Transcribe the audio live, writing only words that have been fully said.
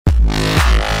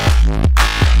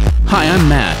I'm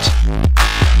Matt.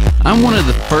 I'm one of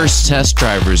the first test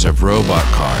drivers of robot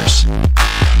cars.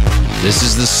 This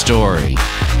is the story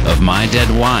of my dead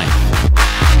wife,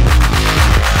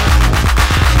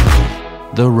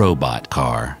 the robot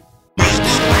car.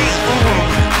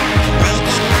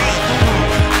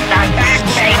 I'm back,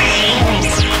 baby.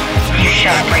 You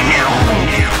shut up right now.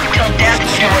 Till death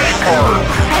do us part.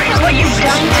 Look at what you've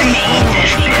done to me,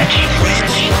 this bitch.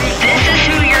 This is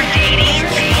who you're dating?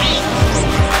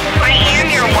 I am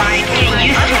your wife. Get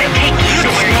used to it. Take you to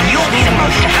where you'll be the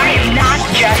most. I am not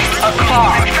just a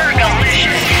car.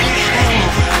 Fergalicious.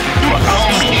 You owe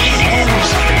me, shithead.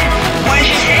 Why don't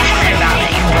you say something about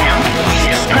it, you wimp?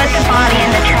 Put the body in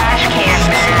the trash can,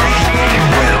 man.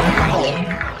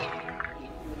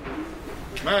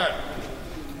 Matt!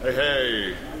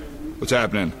 Hey. What's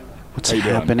happening? What's How you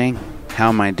doing? happening? How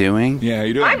am I doing? Yeah, how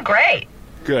you doing? I'm great.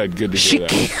 Good to She hear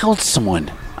that. killed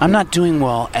someone. I'm not doing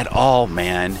well at all,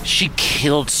 man. She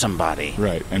killed somebody.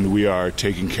 Right, and we are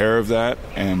taking care of that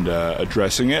and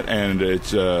addressing it, and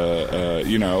it's,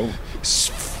 It's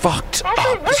fucked Also,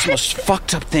 up. This what's is the most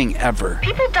fucked up thing ever.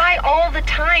 People die all the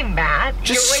time, Matt.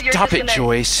 Just You're stop it, gonna-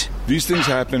 Joyce. these things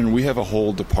happen, and we have a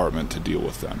whole department to deal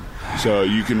with them. So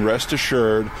you can rest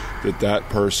assured that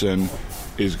person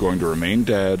is going to remain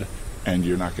dead, and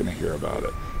you're not going to hear about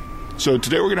it. So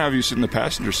today we're going to have you sit in the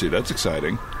passenger seat. That's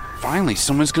exciting. Finally,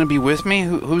 someone's going to be with me?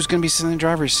 Who's going to be sitting in the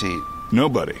driver's seat?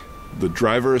 Nobody. The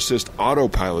driver assist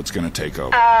autopilot's going to take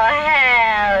over. Oh,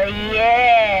 hell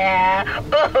yeah.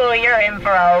 Ooh, you're in for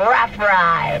a rough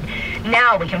ride.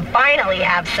 Now we can finally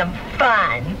have some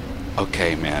fun.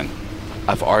 Okay, man.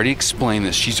 I've already explained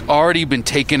this. She's already been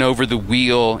taking over the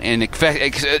wheel, and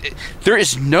there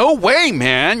is no way,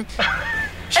 man.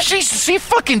 She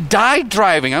fucking died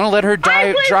driving. I don't let her I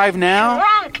was drive now.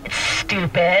 Drunk,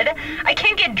 stupid. I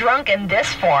can't get drunk in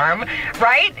this form,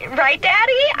 right? Right,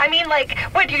 Daddy? I mean, like,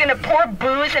 what? You're gonna pour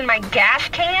booze in my gas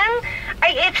can?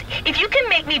 If you can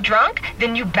make me drunk,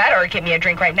 then you better give me a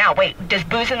drink right now. Wait, does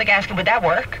booze in the gas can? Would that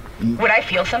work? Would I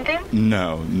feel something?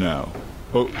 No.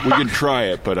 Well, we can try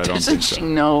it, but I don't Doesn't think so. she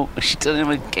know? She doesn't have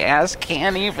a gas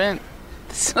can even.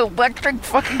 It's an electric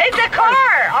fucking It's a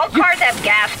car. All cars have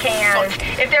gas cans.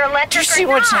 If they're Do electric you see or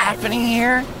what's not. happening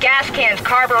here? Gas cans,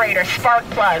 carburetor, spark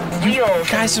plug, wheels.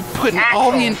 You guys are putting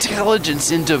all the axles.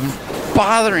 intelligence into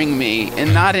bothering me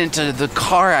and not into the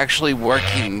car actually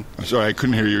working. I'm sorry, I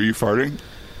couldn't hear you. Are you farting?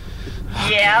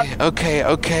 Yep.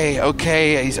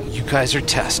 Okay. You guys are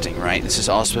testing, right? This is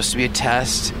all supposed to be a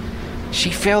test. She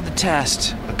failed the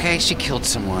test, okay? She killed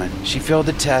someone. She failed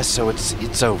the test, so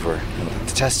it's over.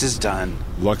 The test is done.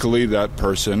 Luckily, that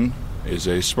person is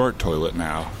a smart toilet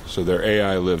now, so their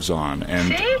AI lives on. And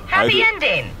See? Happy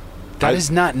ending. That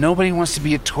is not. Nobody wants to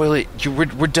be a toilet.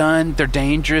 We're done. They're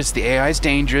dangerous. The AI is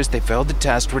dangerous. They failed the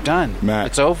test. We're done. Matt,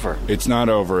 It's over. It's not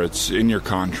over. It's in your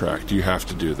contract. You have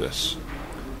to do this.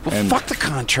 Well, and- fuck the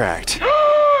contract.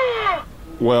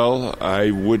 Well, I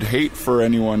would hate for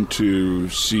anyone to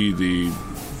see the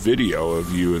video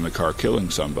of you in the car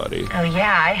killing somebody. Oh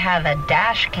yeah, I have a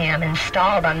dash cam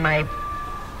installed on my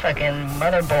fucking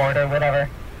motherboard or whatever.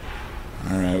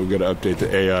 All right, we've got to update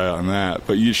the AI on that.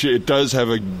 But it does have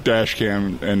a dash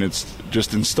cam, and it's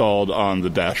just installed on the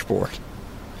dashboard.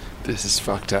 This is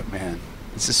fucked up, man.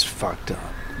 This is fucked up.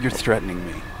 You're threatening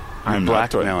me. You're I'm not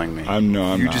blackmailing me. I'm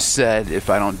You not. just said if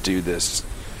I don't do this.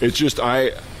 It's just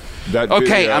that Okay,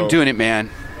 video- I'm doing it, man.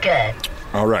 Good.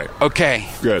 All right, Okay,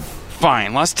 good.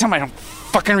 fine. Last time I don't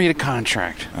fucking read a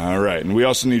contract. All right, and we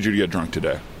also need you to get drunk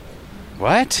today.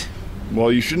 What?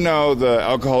 Well, you should know the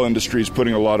alcohol industry is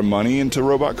putting a lot of money into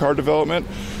robot car development.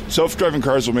 Self-driving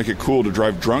cars will make it cool to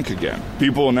drive drunk again.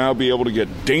 People will now be able to get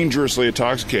dangerously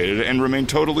intoxicated and remain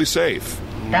totally safe.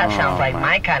 That sounds like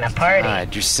my kind of party.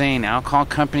 God, you're saying alcohol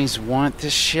companies want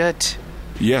this shit?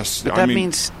 Yes, But I that mean,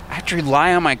 means I have to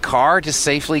rely on my car to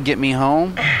safely get me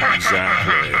home?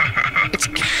 exactly. It's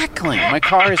cackling. My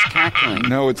car is cackling.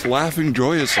 No, it's laughing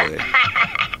joyously.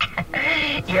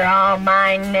 You're all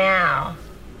mine now.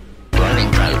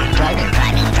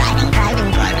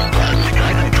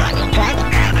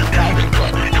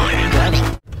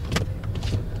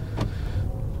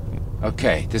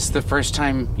 Okay, this is the first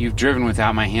time you've driven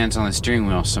without my hands on the steering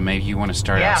wheel, so maybe you want to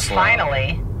start Yeah, out slow.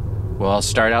 finally. Well, I'll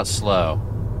start out slow.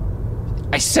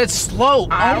 I said slow!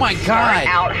 I'll Oh my start god!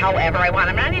 out however I want.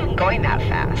 I'm not even going that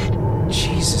fast.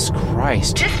 Jesus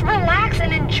Christ. Just relax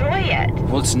and enjoy it.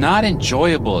 Well, it's not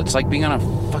enjoyable. It's like being on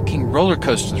a fucking roller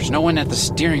coaster. There's no one at the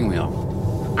steering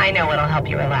wheel. I know what'll help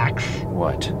you relax.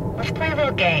 What? Let's play a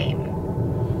little game. I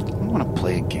don't want to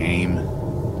play a game.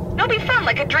 It'll be fun,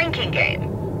 like a drinking game.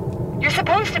 You're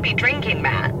supposed to be drinking,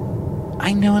 Matt.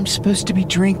 I know I'm supposed to be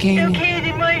drinking. Okay,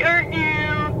 then might hurt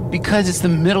you. Because it's the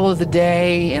middle of the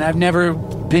day and I've never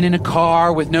been in a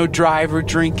car with no driver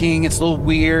drinking. It's a little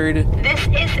weird. This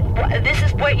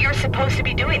is what you're supposed to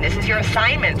be doing. This is your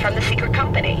assignment from the secret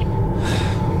company.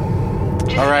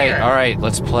 Just All here. right.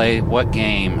 Let's play what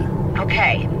game?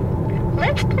 Okay.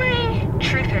 Let's play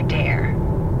Truth or Dare.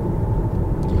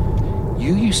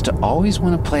 You used to always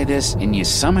want to play this and you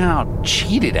somehow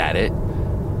cheated at it.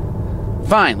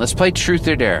 Fine, let's play Truth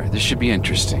or Dare. This should be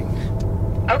interesting.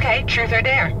 Okay, Truth or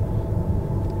Dare.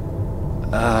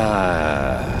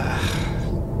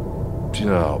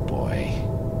 Oh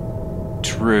boy.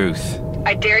 Truth.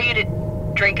 I dare you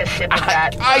to drink a sip of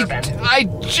that bourbon. I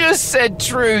just said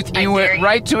truth. I You dare went you.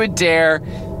 right to a dare.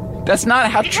 That's not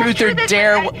how Because truth or truth is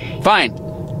dare. right.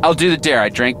 Fine, I'll do the dare. I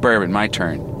drank bourbon. My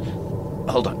turn.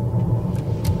 Hold on.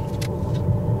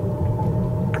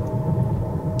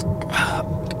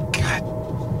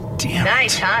 God damn.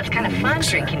 Nice, it. huh? It's kind of fun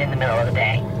Mixer. drinking in the middle of the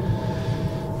day.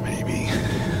 Maybe.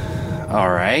 All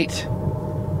right.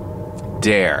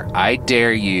 Dare. I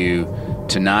dare you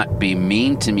to not be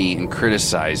mean to me and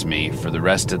criticize me for the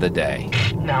rest of the day.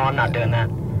 No, I'm not doing that.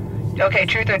 Okay,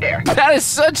 Truth or Dare. That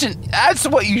is that's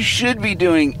what you should be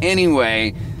doing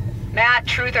anyway. Matt,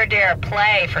 Truth or Dare,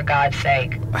 play, for God's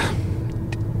sake.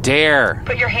 Dare.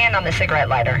 Put your hand on the cigarette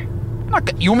lighter.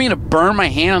 You want me to burn my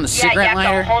hand on the Yeah, you cigarette have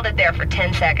lighter? to hold it there for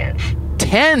 10 seconds.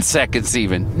 10 seconds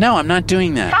even. No, I'm not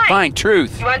doing that. Fine.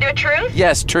 Truth. You want to do a truth?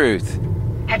 Yes, truth.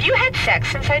 Have you had sex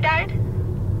since I died?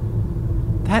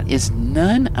 That is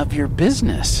none of your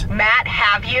business. Matt,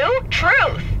 have you?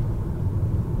 Truth.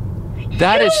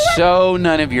 That is so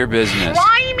none of your business.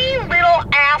 Slimy little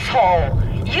asshole.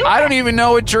 I don't even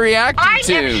know what you're reacting I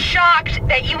to. am shocked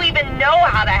that you even know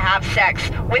how to have sex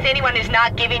with anyone who's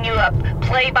not giving you a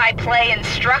play-by-play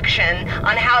instruction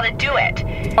on how to do it.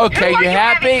 Okay, Who are you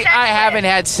happy? having sex I with? haven't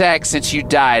had sex since you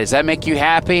died. Does that make you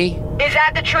happy? Is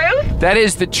that the truth? That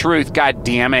is the truth, god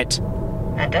damn it.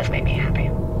 That does make me happy.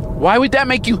 Why would that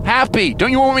make you happy?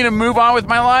 Don't you want me to move on with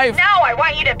my life? No, I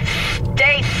want you to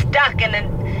stay stuck in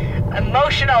an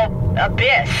emotional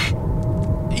abyss.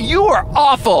 You are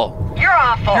awful. You're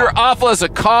awful. You're awful as a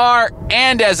car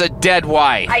and as a dead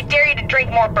wife. I dare you to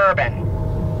drink more bourbon.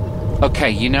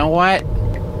 Okay, you know what?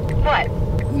 What?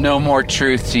 No more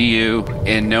truth to you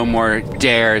and no more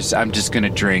dares. I'm just gonna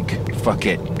drink. Fuck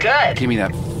it. Good. Give me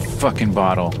that fucking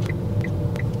bottle.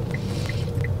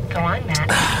 Go on, Matt.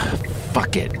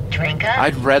 Fuck it. Drink up.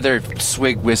 I'd rather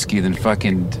swig whiskey than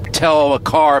fucking tell a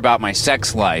car about my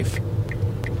sex life.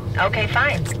 Okay,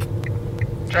 fine.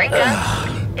 Drink up.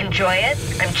 Enjoy it.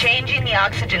 I'm changing the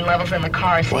oxygen levels in the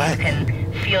car so you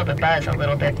can feel the buzz a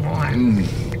little bit more.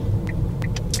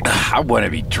 I want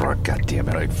to be drunk. God damn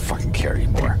it! I don't fucking care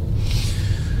anymore.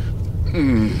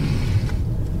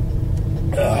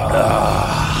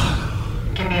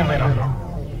 Give me a little.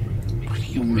 What do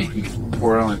you mean?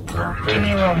 Pour it on the car. Give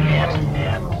me a little nip.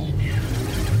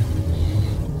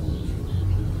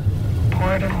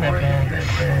 Pour it in the bed.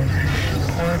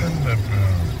 Pour it in the bed.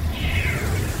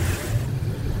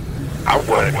 I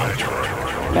want to be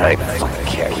drunk. I fucking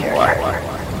care anymore.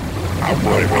 I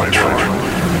want to be drunk.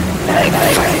 I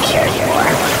fucking care anymore.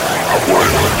 I want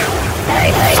to be drunk.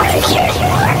 I fucking care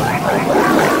anymore.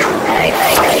 I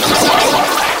fucking care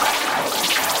anymore.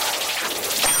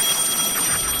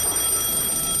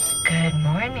 Good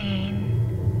morning.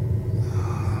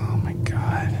 Oh my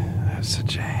god, I have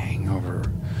such a hangover.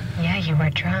 Yeah, you were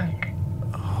drunk.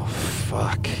 Oh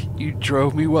fuck, you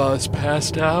drove me while I was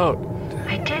passed out.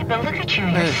 I did, but look at you,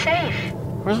 you're safe.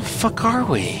 Where the fuck are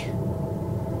we?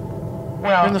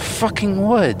 Well, We're in the fucking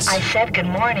woods. I said good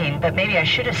morning, but maybe I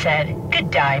should have said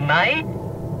good day, mate.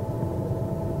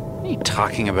 What are you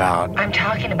talking about? I'm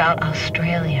talking about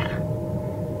Australia.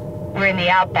 We're in the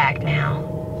outback now.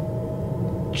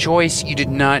 Joyce, you did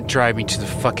not drive me to the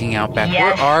fucking outback.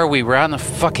 Yes. Where are we? We're out in the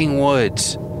fucking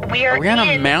woods. We are we on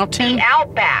a in mountain? the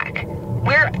outback.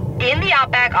 We're in the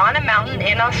outback on a mountain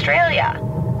in Australia.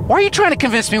 Why are you trying to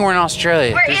convince me we're in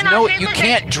Australia? We're in Australia. You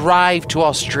can't drive to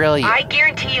Australia. I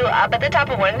guarantee you, up at the top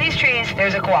of one of these trees,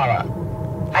 there's a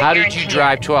koala. How did you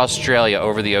drive to Australia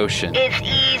over the ocean? It's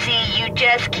easy. You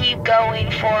just keep going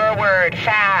forward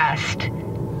fast.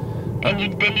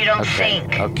 And then you don't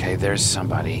sink. Okay, there's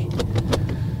somebody.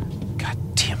 God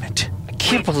damn it. I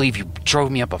can't believe you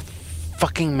drove me up a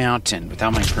fucking mountain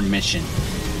without my permission.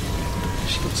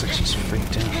 She looks like she's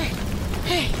freaked out.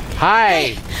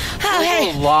 Hi. Oh, We're a hey.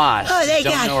 little lost. Oh, thank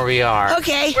Don't God. know where we are.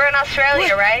 Okay. We're in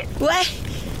Australia, right? What?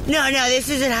 No, this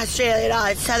isn't Australia at all.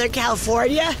 It's Southern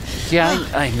California. Yeah,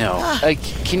 I know.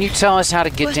 Can you tell us how to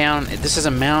get down? This is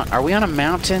a mount. Are we on a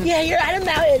mountain? Yeah, you're on a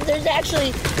mountain. There's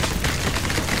actually...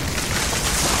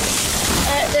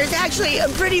 there's actually a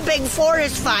pretty big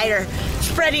forest fire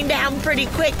spreading down pretty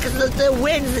quick because the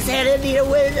winds, the San Antonio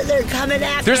winds, they're coming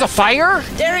after. There's a fire?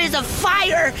 There is a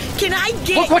fire. Can I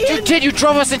get Look what in? you did. You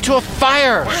drove us into a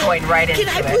fire. We're going right into Can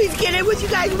I it. please get in with you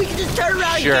guys? We can just turn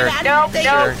around Sure. and get out of the thing.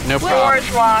 Sure, no problem.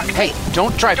 Doors locked. Hey,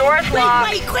 don't drive. Doors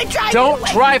locked. Wait, quit driving. Don't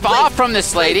Wait, drive wait. off from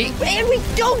this lady. And we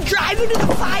don't drive into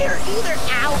the fire either.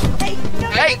 Ow. Hey,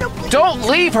 Hey, no, please. don't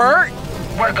leave her.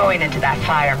 We're going into that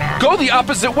fire, Matt. Go the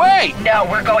opposite way. No,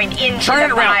 we're going into Turn it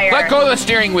the around. fire. Let go of the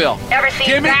steering wheel. Ever seen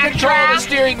Give me control of the Backdraft?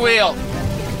 steering wheel.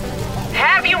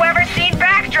 Have you ever seen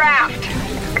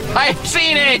Backdraft? I've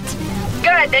seen it.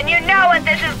 Good, then you know what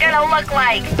this is gonna look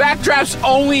like. Backdrafts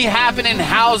only happen in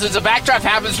houses. A backdraft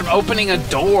happens from opening a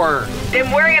door.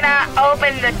 Then we're gonna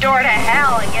open the door to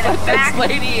hell and get a Let back. this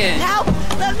lady in. Help.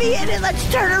 Let me in and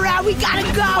let's turn around. We gotta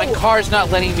go. My car's not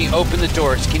letting me open the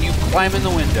doors. Can you climb in the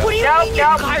window? What do you No, mean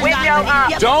your no, car's window not up.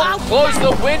 ready? Don't close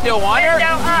the window on her. Window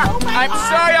up. Oh my I'm God.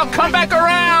 sorry, I'll come back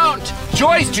around.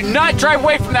 Joyce, do not drive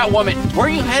away from that woman. Where are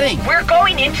you heading? We're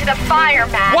going into the fire,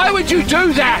 Matt. Why would you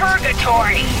do that?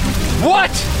 Purgatory.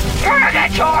 What?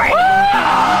 Purgatory.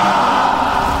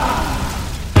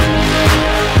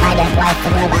 My Death Wife,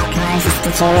 The Robot Cars is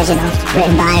Stitcher Original,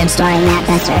 written by and starring Matt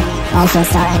Besser, also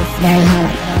starring Barry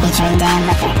Holland, featuring Dan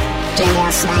Licker,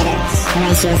 Danielle Snyder,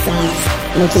 Horatio Sands,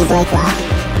 Mookie Blakelock,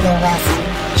 Will Wilson,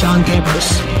 John Gabris,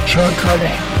 Sean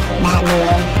Carday, Matt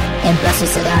Newell, and Buster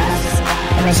Sedaros.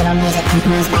 Original music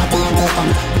composed by Dan Deacon.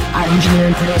 our engineer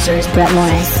and producer is Brett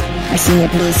Morris. Our senior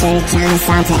producer is John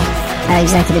Asante. our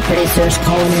executive producer is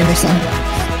Colin Anderson.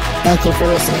 Thank you for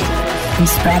listening. And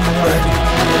spread the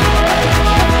word.